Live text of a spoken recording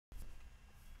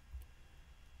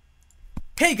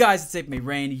Hey guys, it's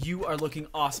AprilMayRain. You are looking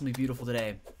awesomely beautiful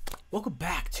today. Welcome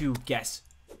back to Guess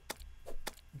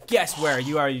Where.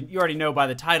 You already know by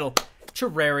the title,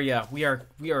 Terraria. We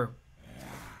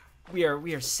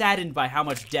are saddened by how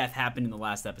much death happened in the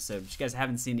last episode. If you guys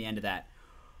haven't seen the end of that,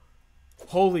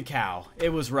 holy cow, it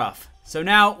was rough. So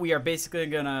now we are basically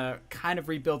gonna kind of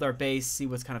rebuild our base, see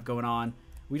what's kind of going on.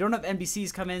 We don't have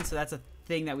NPCs come in, so that's a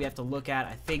thing that we have to look at.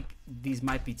 I think these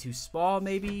might be too small,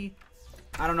 maybe.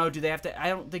 I don't know. Do they have to? I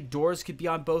don't think doors could be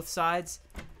on both sides.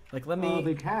 Like, let me.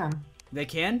 They can. They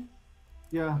can?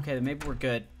 Yeah. Okay, then maybe we're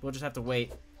good. We'll just have to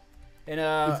wait. And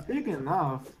it's big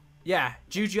enough. Yeah,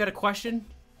 Jude, you had a question?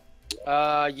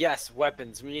 Yes,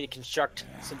 weapons. We need to construct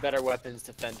some better weapons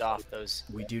to fend off those.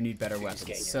 We do need better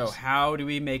weapons. So how do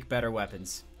we make better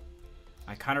weapons?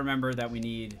 I kind of remember that we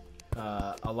need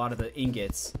a lot of the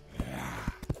ingots.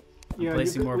 Yeah,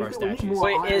 placing more of our statues.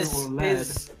 Wait,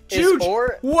 is Jude,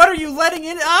 ore... what are you letting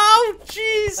in? Oh,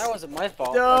 jeez! That wasn't my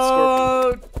fault.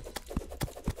 No.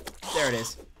 There it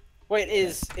is. Wait,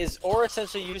 is ore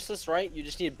essentially useless, right? You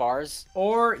just need bars?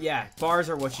 Or, yeah, bars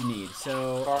are what you need.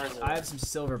 So, Bars I have some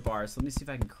silver bars. So let me see if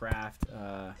I can craft.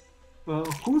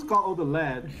 Who's got all the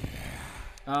lead?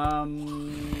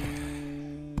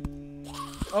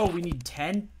 Oh, we need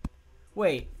 10?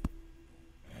 Wait.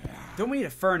 Don't we need a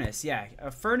furnace? Yeah, a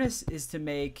furnace is to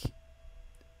make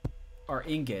our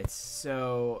ingots.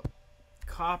 So,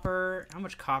 copper. How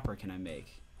much copper can I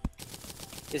make?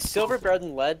 Is silver better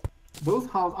than lead? Those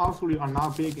houses actually are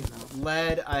not big enough.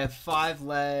 Lead. I have 5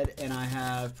 lead, and I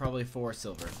have probably 4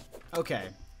 silver. Okay.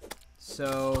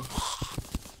 So,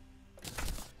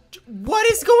 what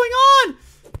is going on?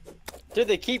 Dude,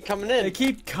 they keep coming in. They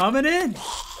keep coming in.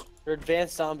 They're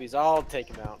advanced zombies. I'll take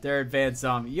them out. They're advanced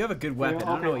zombie. You have a good weapon. I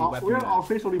don't know what weapon you have. We're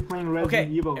officially playing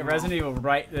Resident Evil now. Resident Evil,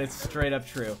 right? That's straight up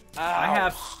true.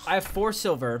 Ow. I have 4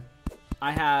 silver.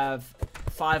 I have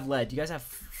 5 lead. Do you guys have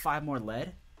 5 more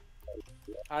lead?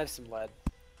 I have some lead.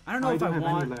 I don't know if I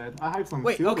want. Any lead. I have some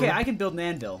Wait, silver. okay, I can build an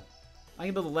anvil. I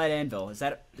can build a lead anvil. Is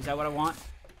that what I want?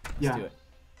 Let's do it.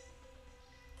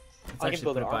 I can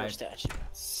build an armor statue.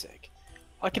 Sick.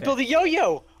 I can Okay. build a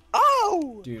yo-yo.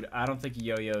 Oh! Dude, I don't think a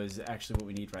yo-yo is actually what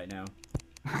we need right now.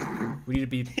 We need to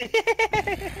be.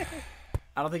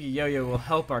 I don't think a yo-yo will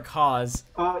help our cause.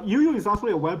 Yo-yo is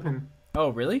actually a weapon.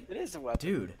 Oh, really? It is a weapon.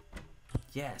 Dude.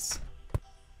 Yes.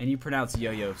 And you pronounce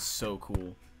yo-yo so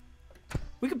cool.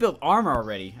 We could build armor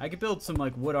already. I could build some,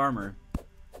 like, wood armor.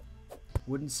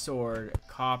 Wooden sword.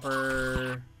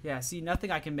 Copper. Yeah, see,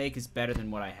 nothing I can make is better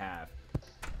than what I have.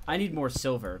 I need more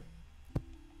silver.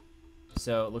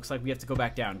 So, it looks like we have to go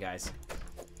back down, guys.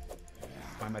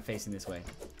 Why am I facing this way?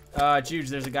 Juge,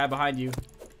 there's a guy behind you.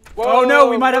 Whoa, oh, no,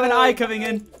 we might have an eye coming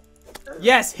in.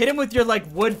 Yes, hit him with your, like,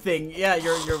 wood thing. Yeah,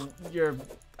 your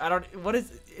I don't, what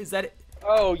is that?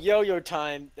 Oh, yo-yo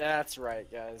time. That's right,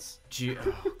 guys.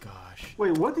 Oh, gosh.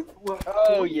 Wait, what?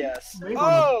 Oh, yes.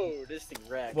 Oh, this thing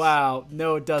wrecks. Wow,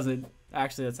 no, it doesn't.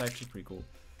 Actually, that's actually pretty cool.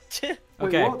 Wait,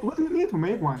 Okay. what do you need to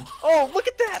make one? Oh, look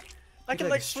at that! I can,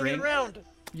 like, like, a swing it string? around.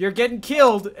 You're getting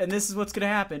killed, and this is what's gonna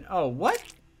happen. Oh, what?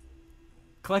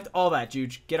 Collect all that,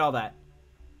 Juge. Get all that.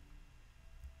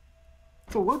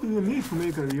 So what do you need to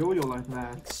make a yo-yo like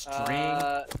that? String.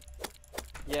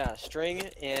 Yeah, string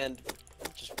and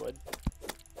just wood.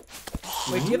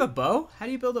 Wait, do you have a bow? How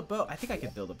do you build a bow? I think I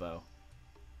could build a bow.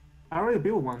 I already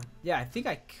built one. Yeah, I think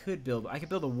I could build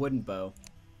a wooden bow.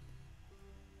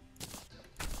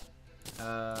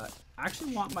 I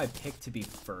actually want my pick to be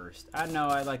first. No,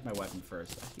 I like my weapon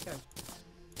first. I think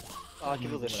I can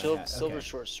build a silver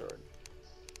short sword.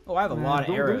 Oh, I have a lot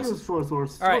of arrows. Don't use short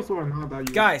swords. All right, short swords are not that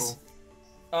useful.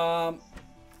 guys.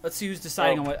 Let's see who's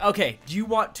deciding on what. Okay, do you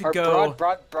want to Are go?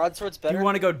 broadswords better? Do you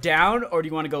want to go down, or do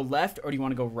you want to go left, or do you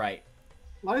want to go right?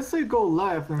 Let's say go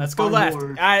left. And Let's go find left.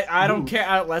 more I don't moves.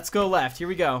 care. Let's go left. Here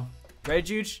we go. Ready,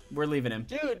 Juge? We're leaving him.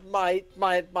 Dude, my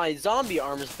zombie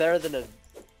armor's better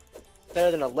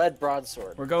than a lead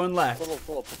broadsword. We're going left. A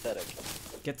little pathetic.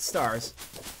 Get the stars.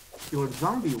 Your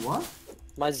zombie what?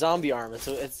 My zombie armor,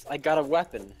 so I got a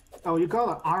weapon. Oh, you got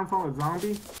an arm from a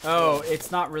zombie? Oh, it's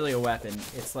not really a weapon.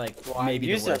 It's like maybe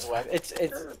the use it as worst. a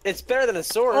weapon. It's better than a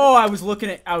sword. Oh, I was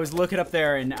looking up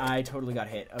there and I totally got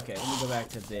hit. Okay, let me go back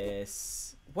to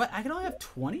this. What? I can only have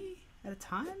 20 at a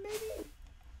time,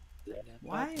 maybe?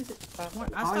 Why is it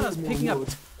 20? I thought I was picking up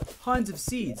tons of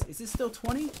seeds. Is this still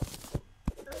 20?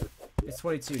 It's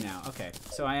 22 now. Okay,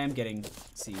 so I am getting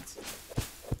seeds.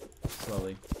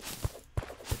 Slowly.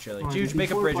 But surely. Juge,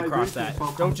 make a bridge across that.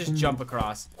 Don't just jump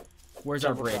across. Where's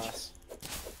our bridge?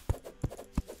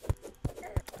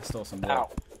 I stole some wood.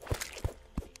 Ow.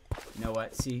 You know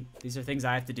what? See, these are things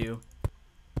I have to do.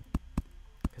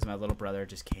 Because my little brother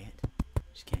just can't.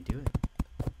 Just can't do it.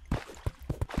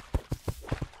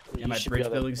 Yeah, my You should bridge be able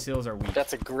to- building skills are weak.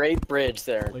 That's a great bridge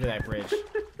there. Look at that bridge.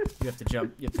 You have to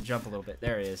jump. You have to jump a little bit.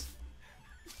 There it is.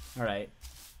 All right.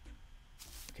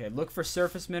 Okay, look for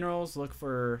surface minerals. Look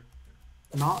for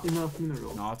Not enough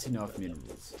minerals. not enough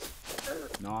minerals.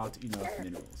 Not enough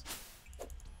minerals.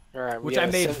 All right. Which I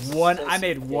made one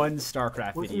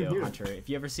StarCraft What's in video, here? Hunter. If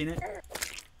you ever seen it,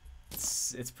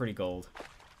 it's pretty gold.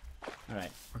 All right,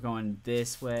 we're going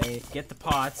this way. Get the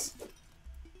pots.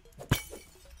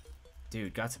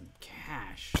 Dude, got some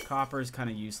cash. Copper is kind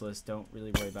of useless. Don't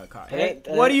really worry about copper. Hey,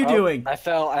 what are you doing? I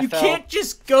fell. You can't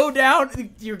just go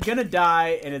down. You're gonna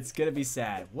die, and it's gonna be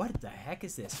sad. What the heck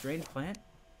is this? Strange plant?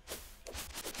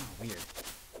 Oh, weird.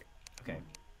 Okay.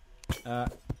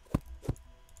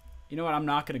 You know what? I'm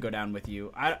not gonna go down with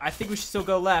you. I think we should still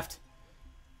go left.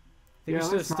 I think we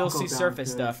should let's still not go see down,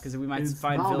 surface stuff because we might it's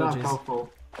find not that villages. helpful.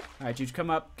 All right, dude, come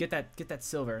up. Get that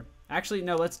silver. Actually,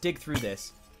 no. Let's dig through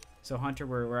this. So Hunter,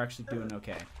 we're actually doing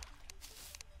okay.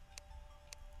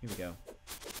 Here we go.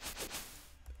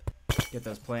 Get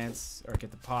those plants, or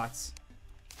get the pots.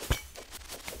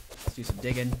 Let's do some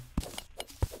digging.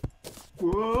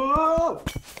 Whoa!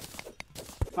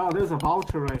 Oh, there's a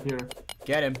vulture right here.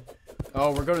 Get him.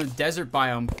 Oh, we're going to the desert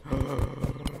biome.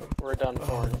 We're done Oh,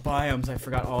 for. the biomes. I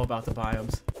forgot all about the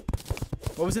biomes.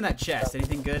 What was in that chest?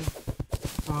 Anything good?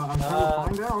 I'm trying to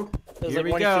find out. There's Here like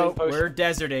we one go. healing potion. We're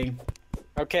deserting.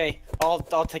 Okay, I'll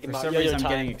take him For out. some Yo-yo reason, I'm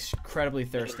time. getting incredibly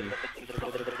thirsty.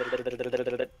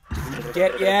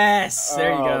 Yes!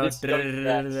 There you Oh, go. this goes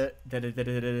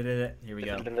Here we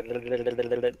go.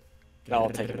 I'll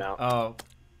take him out. Oh,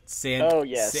 sand. Oh,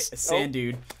 yes. Sand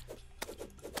dude.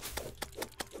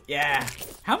 Yeah.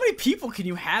 How many people can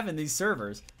you have in these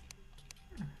servers?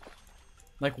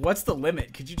 Like, what's the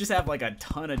limit? Could you just have like a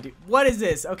ton of What is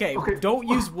this? Okay, don't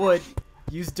use wood.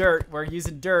 Use dirt. We're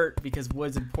using dirt because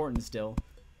wood's important still.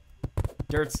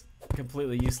 Dirt's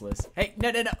completely useless. Hey,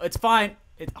 no. It's fine.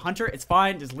 Hunter, it's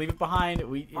fine. Just leave it behind.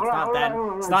 It's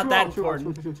not that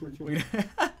important.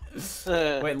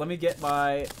 Wait, let me get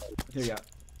my... Here we go.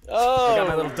 Oh, I got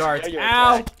my little darts. yo-yo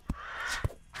Ow! attack.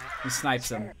 He snipes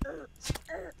him.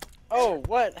 Oh,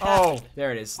 what Oh, happened?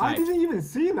 there it is. I Sniped. didn't even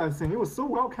see that thing. It was so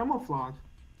well camouflaged.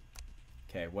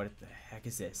 Okay, what the heck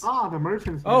is this? Ah, the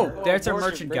merchant's Oh, here. there's our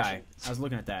merchant, merchant guy. merchant. I was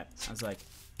looking at that. I was like,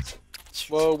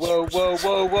 Whoa, whoa, whoa,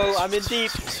 whoa, whoa! I'm in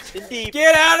deep. In deep.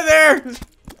 get out of there!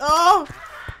 Oh!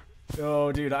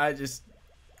 Oh, dude, I just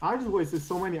wasted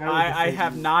so many arrows. to I save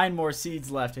have you. 9 more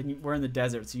seeds left, and we're in the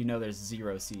desert, so you know there's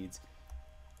 0 seeds.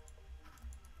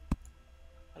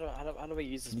 How do we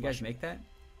use this? Can you guys mushroom? make that?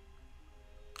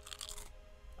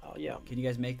 Oh yeah. Can you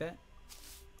guys make that?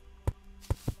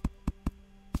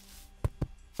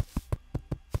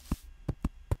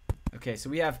 Okay, so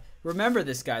we have. Remember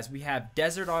this, guys. We have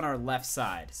desert on our left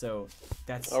side, so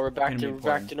that's. Oh, we're back gonna be to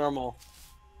important. normal.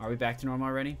 Are we back to normal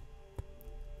already?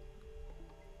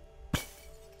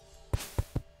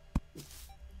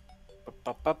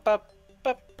 Bup, bup, bup,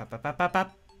 bup, Pop, pop, pop, pop,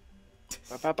 pop.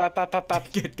 bup, bup, bup, bup,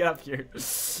 bup. Get up here.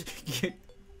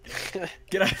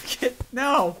 Get up.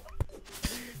 No.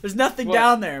 There's nothing What?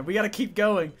 down there. We gotta keep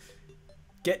going.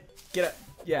 Get up.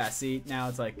 Yeah. See, now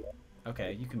it's like,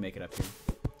 okay, you can make it up here.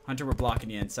 Hunter, we're blocking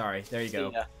you in. Sorry. There you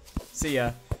go. Yeah. See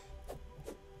ya.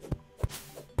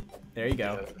 There you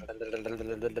go.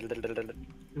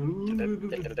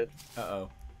 Uh-oh.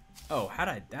 Oh,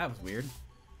 that was weird.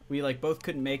 We like both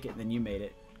couldn't make it, and then you made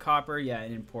it. Copper, yeah,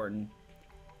 important.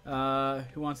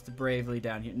 Who wants to bravely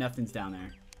down here? Nothing's down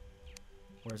there.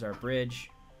 Where's our bridge?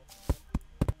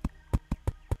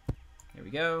 There we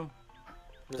go.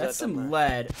 That's some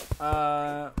lead.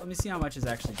 Let me see how much is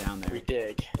actually down there. We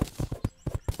dig.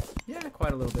 Yeah,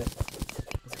 quite a little bit.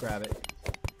 Let's grab it.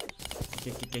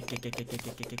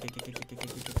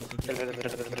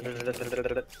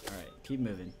 Alright, keep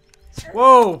moving.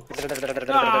 Whoa!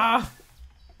 Ah!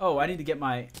 Oh, I need to get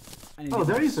my Oh,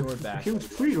 there is sword a back. huge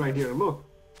tree right here. Look.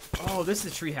 Oh, this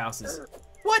is the tree houses.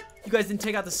 What? You guys didn't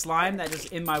take out the slime that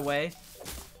just in my way?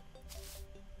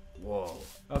 Whoa.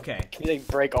 Okay, Can you like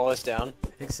break all this down? I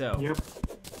think so. Yep.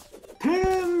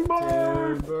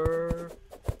 Timber. Timber.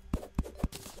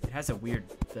 It has a weird,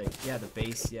 like, yeah, the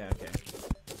base. Yeah, okay.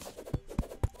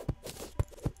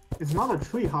 It's not a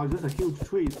tree house, it's a huge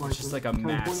tree. It's like Just like a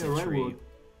California massive tree. redwood.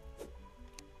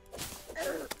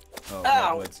 Oh, Ow.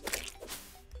 redwoods.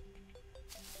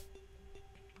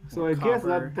 So I guess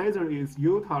Copper. that desert is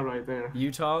Utah right there.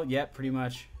 Utah? Yep, pretty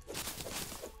much.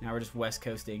 Now we're just west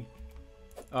coasting.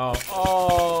 Oh,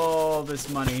 all this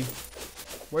money.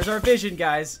 Where's our vision,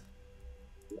 guys?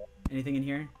 Anything in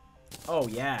here? Oh,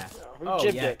 yeah. Who Oh,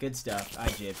 jibbed yeah, it? good stuff. I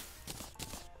jibbed.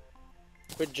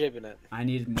 Quit jibbing it. I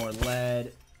needed more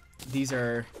lead. These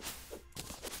are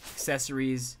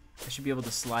accessories. I should be able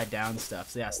to slide down stuff.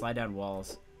 So yeah, slide down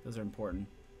walls. Those are important.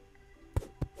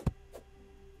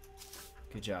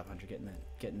 Good job, Hunter. Getting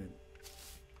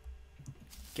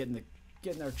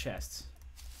our chests.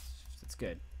 That's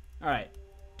good. All right.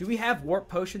 Do we have warp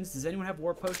potions? Does anyone have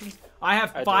warp potions? I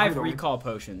have 5 recall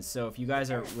potions. So if you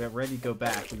guys are ready to go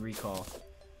back, we recall.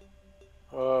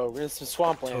 Oh, we're in some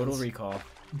swamplands. Total recall.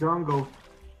 Jungle.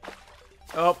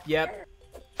 Oh, yep.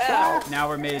 Ow. Now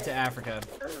we're made it to Africa.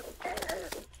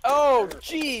 Oh,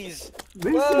 jeez.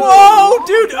 Whoa,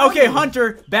 dude. Okay,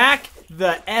 Hunter, back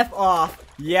the F off.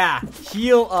 Yeah,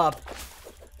 heal up.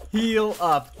 Heal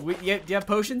up. Do you have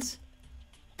potions?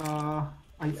 I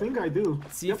think I do.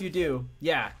 See if you do.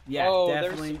 Yeah, Oh,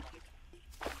 definitely.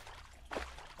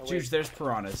 Juge, there's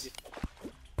piranhas.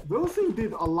 Those things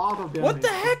did a lot of damage. What the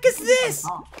heck is this?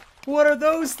 What are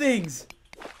those things?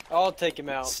 I'll take him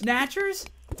out. Snatchers?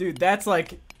 Dude, that's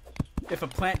like if a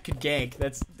plant could gank.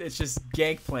 It's just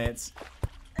gank plants.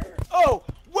 Oh,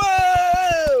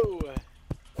 whoa!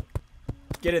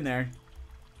 Get in there.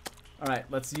 All right,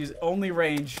 let's use only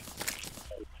range.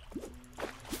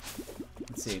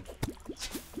 Let's see.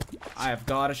 I have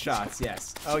got a shots.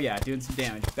 Yes. Oh yeah, doing some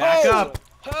damage. Back up.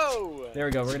 Oh! There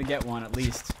we go. We're gonna get one at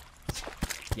least.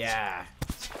 Yeah.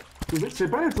 Dude, they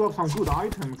better drop some good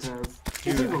items, cause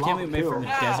Dude, I can't believe we made from the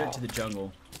Ow. desert to the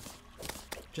jungle.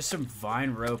 Just some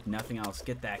vine rope, nothing else.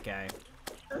 Get that guy.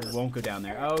 We won't go down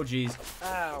there. Oh, jeez.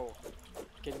 Ow.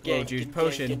 Getting Whoa, ganked, dude, getting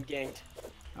potion. ganked, getting ganked.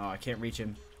 Oh, I can't reach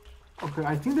him. Okay,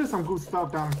 I think there's some good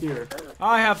stuff down here.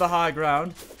 I have the high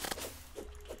ground.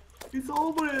 It's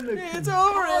over and again. It's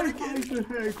over and again. The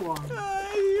heck one.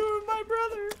 You are my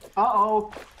brother.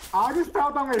 Uh-oh. I just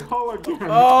fell down a hole again.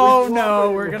 Oh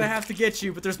no, we're gonna have to get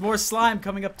you, but there's more slime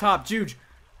coming up top. Juge,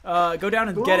 go down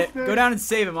and get it. Go down and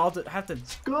save him. I'll have to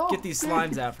get these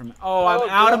slimes out from. Oh, I'm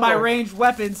out of my ranged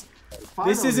weapons.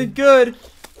 This isn't good.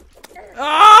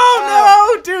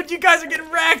 Oh no, dude, you guys are getting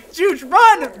wrecked. Juge,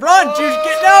 run, Juge,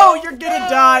 no, you're gonna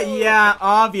die. Yeah,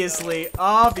 obviously.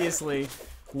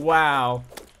 Wow.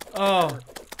 Oh,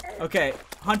 okay.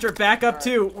 Hunter, back up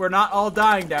too. We're not all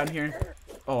dying down here.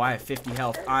 Oh, I have 50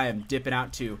 health. I am dipping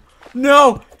out too.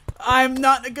 No, I'm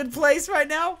not in a good place right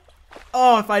now.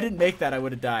 Oh, if I didn't make that, I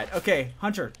would have died. Okay,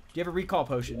 Hunter, do you have a recall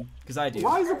potion? Because I do.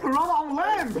 Why is the piranha on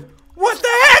land? What the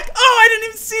heck? Oh, I didn't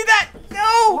even see that.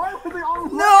 No. Why are they on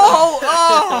land? No.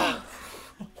 Oh.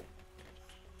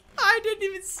 I didn't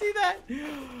even see that.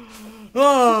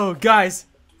 Oh, guys.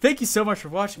 Thank you so much for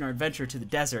watching our adventure to the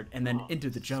desert and then into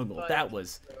the jungle. That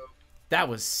was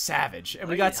savage. And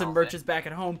we got some merchants back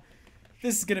at home.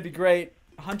 This is gonna be great.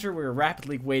 Hunter, we're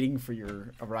rapidly waiting for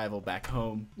your arrival back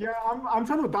home. Yeah, I'm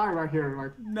trying to die right here.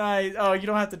 Like, Nice. Oh, you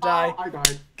don't have to die. I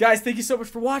died. Guys, thank you so much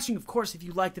for watching. Of course, if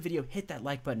you liked the video, hit that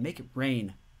like button. Make it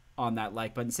rain on that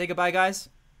like button. Say goodbye, guys.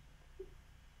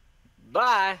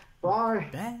 Bye. Bye.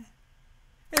 Bye.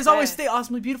 As always, stay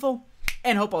awesomely beautiful,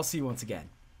 and hope I'll see you once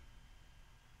again.